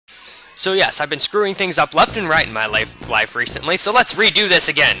So yes, I've been screwing things up left and right in my life recently, so let's redo this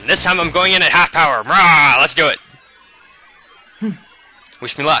again. This time I'm going in at half power. Rah! Let's do it.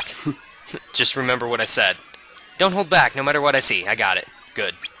 Wish me luck. Just remember what I said. Don't hold back, no matter what I see. I got it.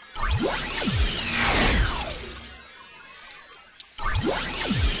 Good.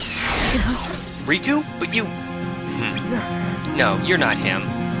 Riku? But you... No, you're not him.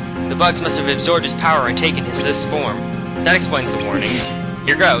 The bugs must have absorbed his power and taken this form. That explains the warnings.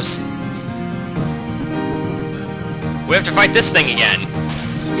 Here goes. We have to fight this thing again.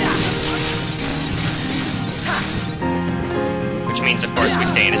 Which means, of course, we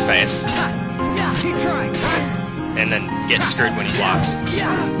stay in his face. And then get screwed when he blocks.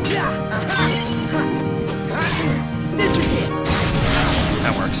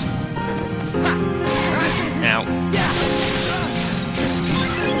 That works. Now.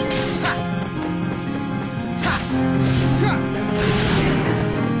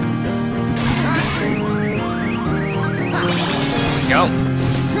 Go.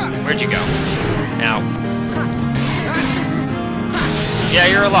 Where'd you go? Now. Yeah,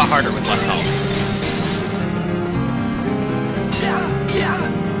 you're a lot harder with less health.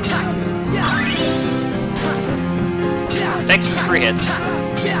 Thanks for the free hits.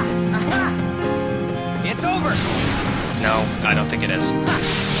 It's over. No, I don't think it is.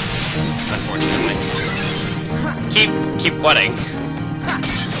 Unfortunately. Keep whatting.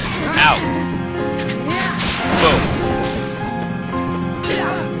 Ow. Boom.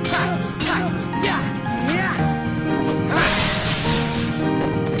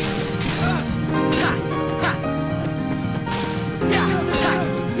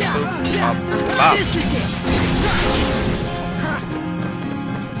 Up.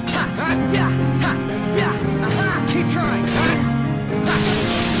 Keep trying.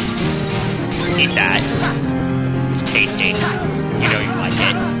 Eat that. It's tasty. You know you like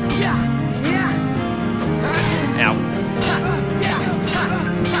it. Ow.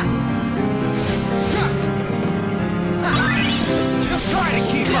 Just try to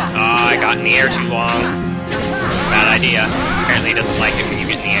keep up. Oh, I got in the air too long. It's a bad idea. Apparently he doesn't like it when you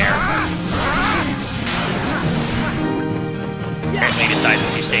get in the air. Apparently he decides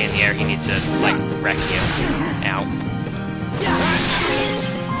if you stay in the air, he needs to, like, wreck you. Ow.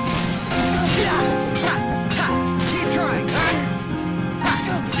 Keep trying.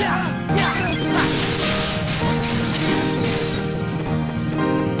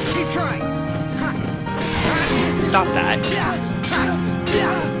 Keep trying. Stop that.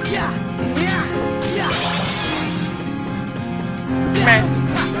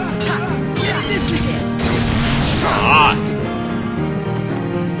 Ah.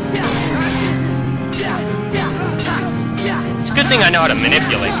 It's a good thing I know how to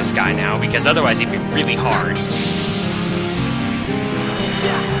manipulate this guy now, because otherwise he'd be really hard.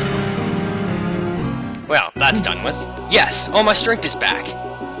 Well, that's done with. Yes, all my strength is back.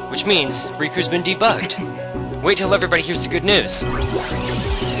 Which means Riku's been debugged. Wait till everybody hears the good news.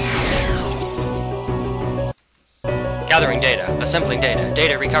 Gathering data, assembling data,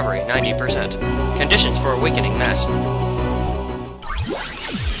 data recovery 90%. Conditions for awakening met.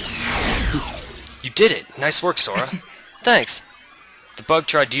 You did it! Nice work, Sora. Thanks. The bug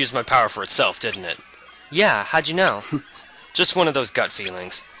tried to use my power for itself, didn't it? Yeah, how'd you know? Just one of those gut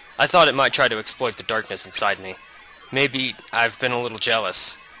feelings. I thought it might try to exploit the darkness inside me. Maybe I've been a little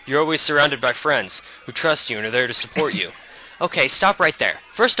jealous. You're always surrounded by friends who trust you and are there to support you. Okay, stop right there.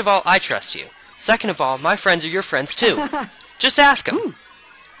 First of all, I trust you. Second of all, my friends are your friends too. Just ask them.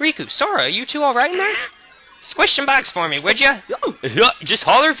 Riku, Sora, are you two alright in there? Squish some bugs for me, would ya? Just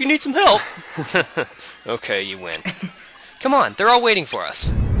holler if you need some help. Okay, you win. Come on, they're all waiting for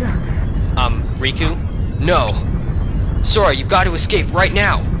us. Riku? No. Sora, you've got to escape right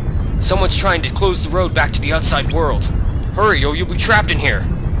now. Someone's trying to close the road back to the outside world. Hurry, or you'll be trapped in here.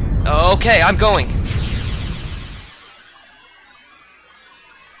 Okay, I'm going.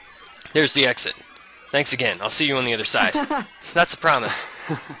 There's the exit. Thanks again. I'll see you on the other side. That's a promise.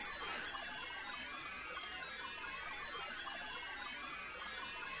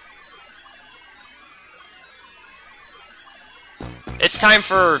 It's time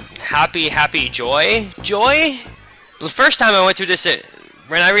for happy joy? Joy? The first time I went through this,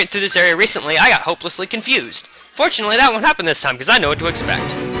 when I went through this area recently, I got hopelessly confused. Fortunately, that won't happen this time, because I know what to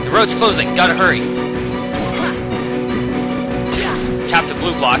expect. The road's closing. Gotta hurry. Tap the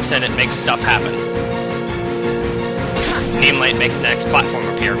blue blocks and it makes stuff happen. Namely, it makes the next platform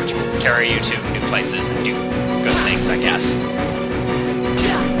appear, which will carry you to new places and do good things, I guess.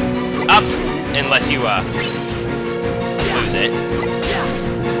 Up! Unless you, lose it.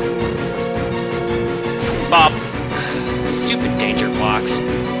 Bop. Stupid danger blocks.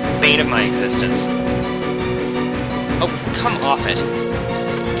 Bam. bane of my existence. Oh, come off it.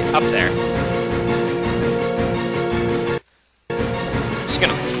 Get up there. Just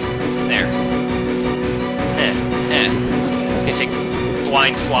gonna... There. Just gonna take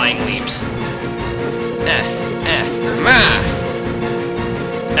blind flying leaps.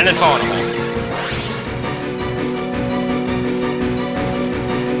 And then fall in a hole.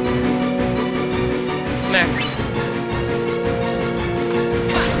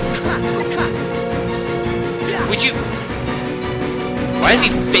 Would you... Why does he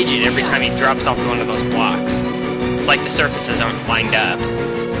fidget every time he drops off one of those blocks? It's like the surfaces aren't lined up.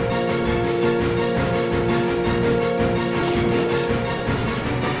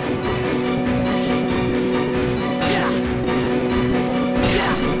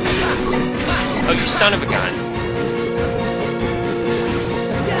 Oh, you son of a gun.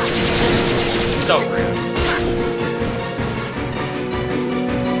 So rude.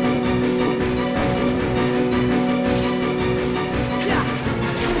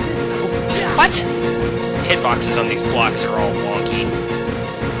 What? Hitboxes on these blocks are all wonky.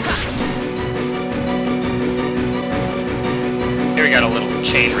 Here we got a little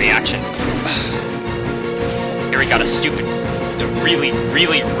chain reaction. Here we got a stupid, really,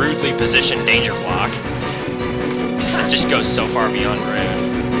 really rudely positioned danger block. It just goes so far beyond rude.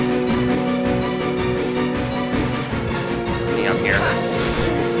 Me up here.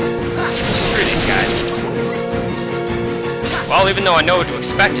 Screw these guys. Well, even though I know what to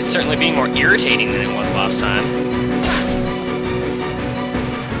expect, it's certainly being more irritating than it was last time.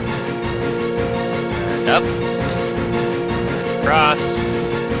 And up. And across.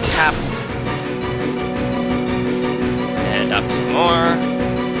 Tap. And up some more.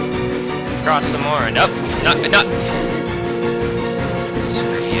 Across some more, and up. Not.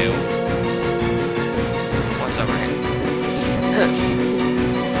 Screw you. What's over here?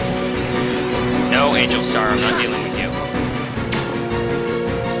 No, Angel Star, I'm not dealing with you.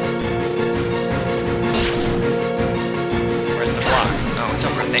 It's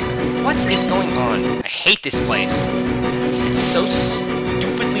over there. What is going on? I hate this place. It's so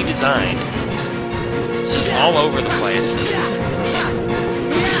stupidly designed. It's just all over the place.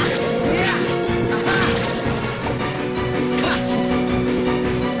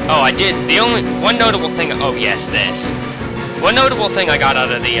 Oh, I did. The only one notable thing. Oh, yes, this. One notable thing I got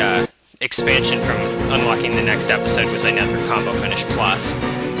out of the expansion from unlocking the next episode was a Nether Combo Finish Plus.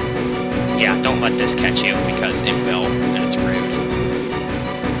 Yeah, don't let this catch you because it will, and it's rude.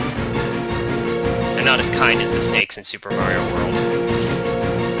 And not as kind as the snakes in Super Mario World.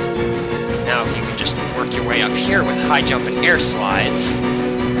 Now, if you can just work your way up here with high jump and air slides.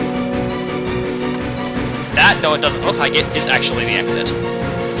 That, though it doesn't look like it, is actually the exit.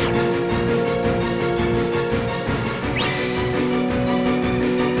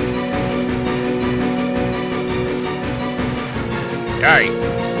 Alright.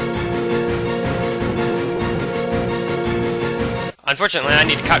 Unfortunately, I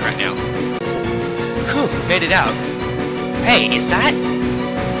need to cut right now. Whew, made it out. Hey, is that...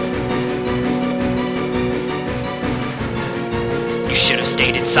 You should have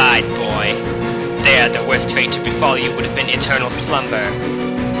stayed inside, boy. There, the worst fate to befall you would have been eternal slumber.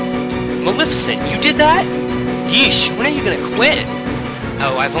 Maleficent, you did that? Yeesh, when are you gonna quit?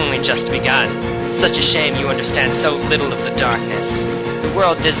 Oh, I've only just begun. Such a shame you understand so little of the darkness. The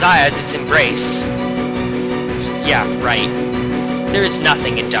world desires its embrace. Yeah, right. There is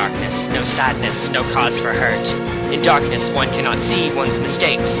nothing in darkness, no sadness, no cause for hurt. In darkness, one cannot see one's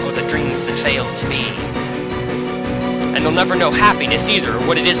mistakes or the dreams that failed to be. And they'll never know happiness either, or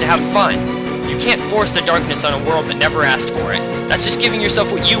what it is to have fun. You can't force the darkness on a world that never asked for it. That's just giving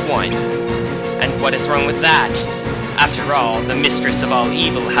yourself what you want. And what is wrong with that? After all, the mistress of all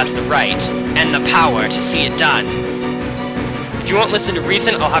evil has the right and the power to see it done. If you won't listen to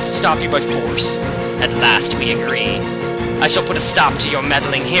reason, I'll have to stop you by force. At last we agree. I shall put a stop to your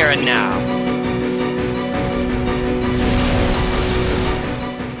meddling here and now.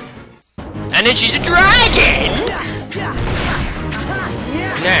 And then she's a dragon!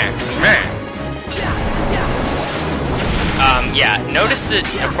 Yeah, notice that,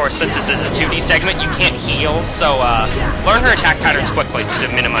 of course, since this is a 2D segment, you can't heal, so, learn her attack patterns quickly to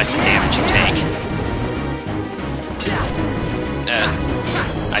minimize the damage you take.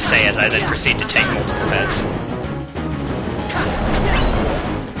 I say as I then proceed to take multiple hits.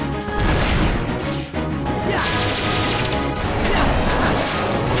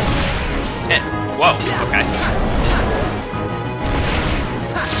 Whoa, okay.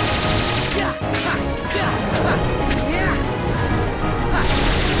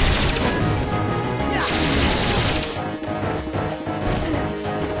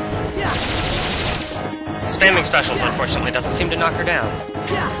 Spamming specials, unfortunately, doesn't seem to knock her down.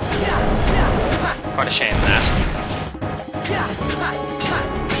 Quite a shame, that.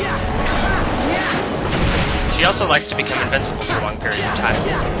 She also likes to become invincible for long periods of time.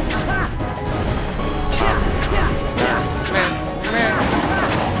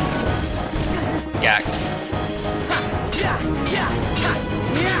 Gag.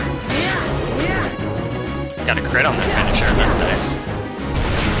 Got a crit on that finisher, that's nice.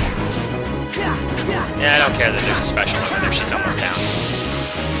 Yeah, I don't care that there's a special over there, she's almost down.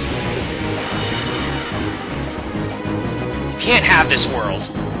 You can't have this world.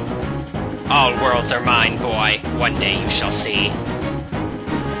 All worlds are mine, boy. One day you shall see.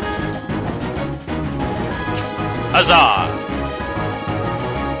 Huzzah!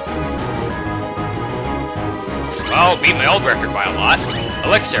 Well, beat my old record by a lot.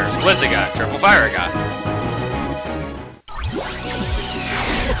 Elixir, Blizzaga, Triple Firaga.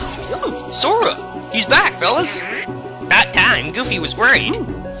 Sora! He's back, fellas! About time, Goofy was worried.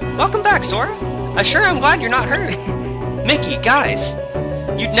 Welcome back, Sora. I sure am glad you're not hurt. Mickey, guys,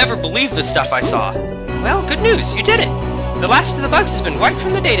 you'd never believe the stuff I saw. Well, good news, you did it. The last of the bugs has been wiped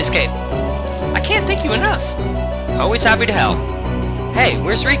from the datascape. I can't thank you enough. Always happy to help. Hey,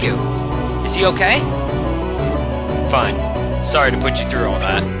 where's Riku? Is he okay? Fine. Sorry to put you through all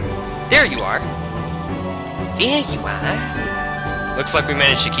that. There you are. There you are. Looks like we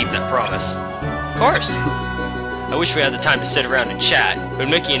managed to keep that promise. Of course. I wish we had the time to sit around and chat, but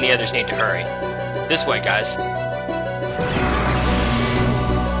Mickey and the others need to hurry. This way, guys.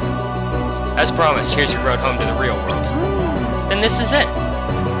 As promised, here's your road home to the real world. Then this is it.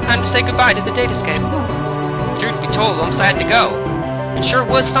 Time to say goodbye to the datascape. Truth be told, I'm sad to go. It sure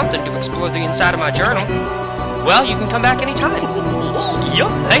was something to explore the inside of my journal. Well, you can come back anytime.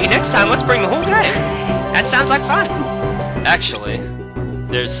 Yup. Hey, next time let's bring the whole gang. That sounds like fun. Actually,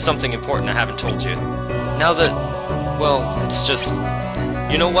 there's something important I haven't told you. Now that, well, it's just...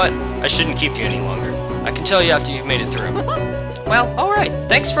 You know what? I shouldn't keep you any longer. I can tell you after you've made it through. Well, alright.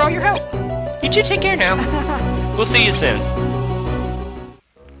 Thanks for all your help. You two take care now. We'll see you soon.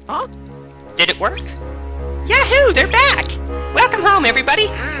 Huh? Did it work? Yahoo! They're back! Welcome home, everybody!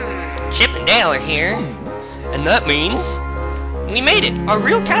 Chip and Dale are here. And that means... we made it! Our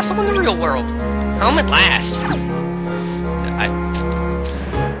real castle in the real world. Home at last.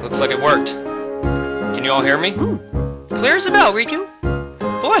 Looks like it worked. Can you all hear me? Clear as a bell, Riku.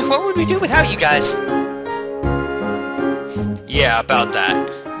 Boy, what would we do without you guys? Yeah, about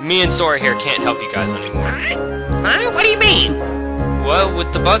that. Me and Sora here can't help you guys anymore. Huh? What do you mean? Well,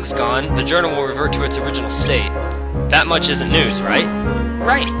 with the bugs gone, the journal will revert to its original state. That much isn't news, right?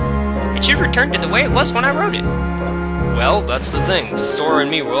 Right. It should return to the way it was when I wrote it. Well, that's the thing. Sora and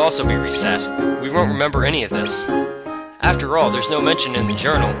me will also be reset. We won't remember any of this. After all, there's no mention in the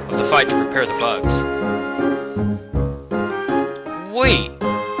journal of the fight to repair the bugs. Wait,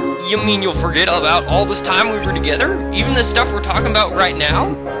 you mean you'll forget about all this time we were together? Even the stuff we're talking about right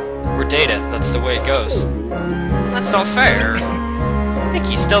now? We're Data, that's the way it goes. That's not fair.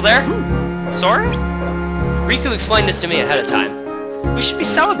 Mickey's still there? Sora? Riku explained this to me ahead of time. We should be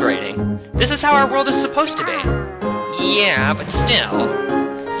celebrating. This is how our world is supposed to be. Yeah, but still.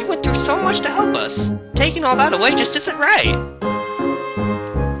 You went through so much to help us. Taking all that away just isn't right.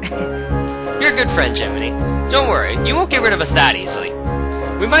 You're a good friend, Jiminy. Don't worry, you won't get rid of us that easily.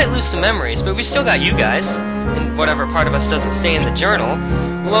 We might lose some memories, but we still got you guys. And whatever part of us doesn't stay in the journal,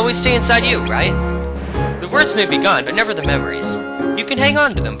 will always stay inside you, right? The words may be gone, but never the memories. You can hang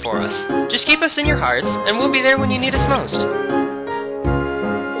on to them for us. Just keep us in your hearts, and we'll be there when you need us most.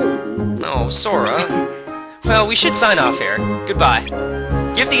 Oh, Sora. Well, we should sign off here. Goodbye.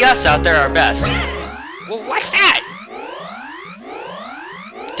 Give the us out there our best. Well, what's that?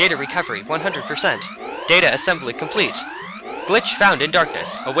 Data recovery, 100%. Data assembly complete. Glitch found in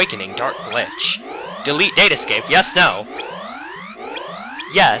darkness. Awakening dark glitch. Delete datascape. Yes, no.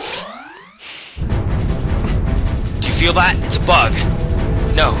 Yes. Do you feel that? It's a bug.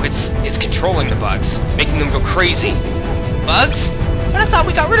 No, it's controlling the bugs, making them go crazy. Bugs? But I thought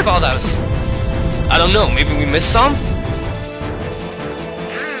we got rid of all those. I don't know, maybe we missed some?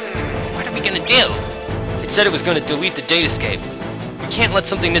 What are we gonna do? It said it was gonna delete the datascape. We can't let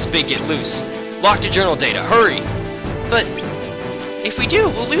something this big get loose. Lock the journal data, hurry! But if we do,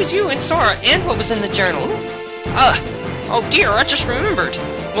 we'll lose you and Sora and what was in the journal. Oh dear, I just remembered.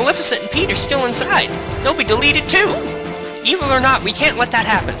 Maleficent and Pete are still inside. They'll be deleted too. Evil or not, we can't let that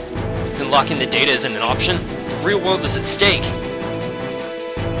happen. Then locking the data isn't an option. The real world is at stake.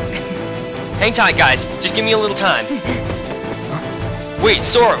 Hang tight, guys. Just give me a little time. Wait,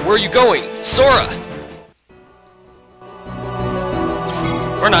 Sora, where are you going? Sora!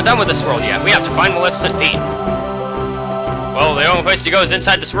 We're not done with this world yet. We have to find Maleficent Pete. Well, the only place to go is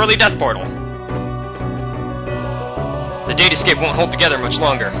inside the swirly death portal. The datascape won't hold together much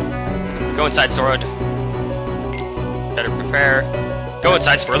longer. Go inside, Sora. Better prepare. Go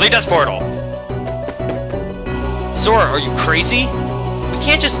inside swirly death portal. Sora, are you crazy? We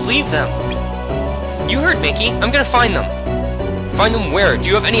can't just leave them. You heard Mickey. I'm gonna find them. Find them where? Do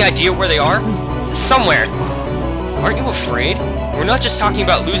you have any idea where they are? Somewhere. Aren't you afraid? We're not just talking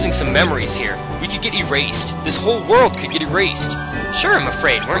about losing some memories here. We could get erased. This whole world could get erased. Sure, I'm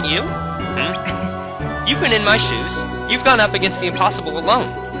afraid, weren't you? You've been in my shoes. You've gone up against the impossible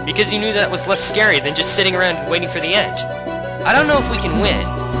alone, because you knew that was less scary than just sitting around and waiting for the end. I don't know if we can win,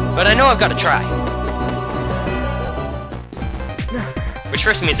 but I know I've got to try. Which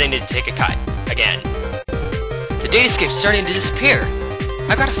first means I need to take a cut. Again. The datascape's starting to disappear.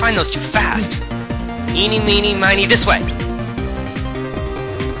 I've got to find those two fast. Eeny, meeny, miny, this way.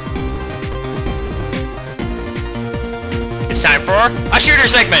 It's time for a shooter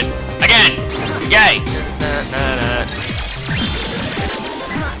segment! Again! Yay!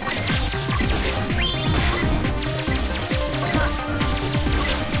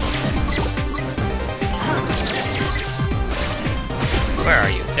 Where are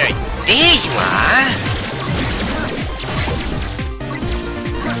you? There you are!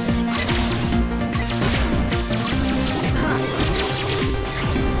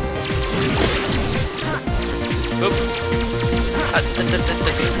 Oop.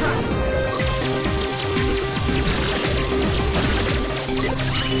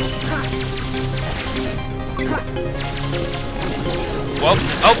 Whoa.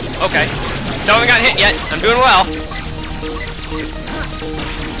 Oh, okay. Still haven't got hit yet. I'm doing well.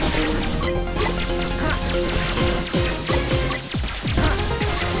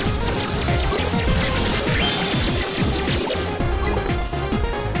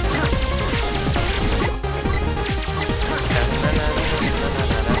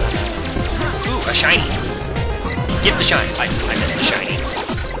 Ooh, a shiny. Give the shiny. I missed the shiny.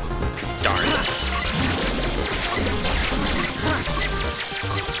 Darn.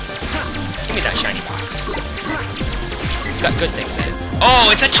 Give me that shiny box. It's got good things in it. Oh,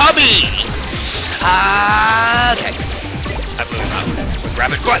 it's a tubby! Okay. I blew him up with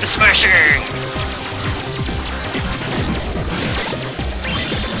rapid button smashing!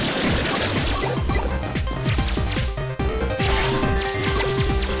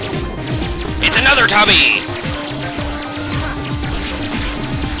 It's another tubby!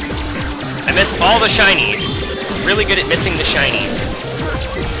 I miss all the shinies. Really good at missing the shinies.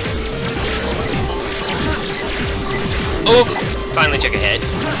 Oh! Finally took a hit.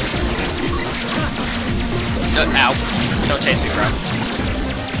 Ow. Don't taste me, bro.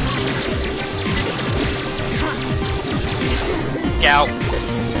 Gow.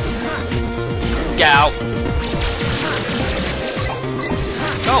 Gow.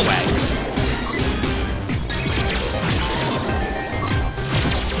 Go away.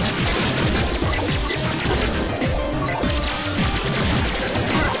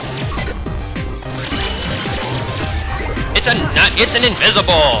 It's an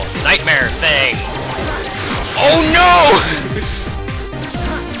invisible nightmare thing. Oh no!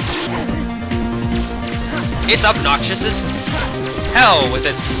 It's obnoxious as hell with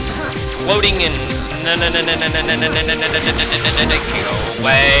its floating and go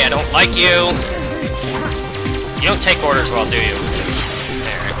away. I don't like you. You don't take orders well, do you?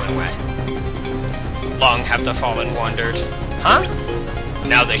 There, it went away. Long have the fallen wandered. Huh?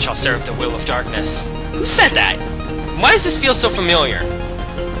 Now they shall serve the will of darkness. Who said that? Why does this feel so familiar?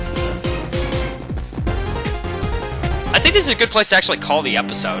 I think this is a good place to actually call the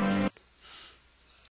episode.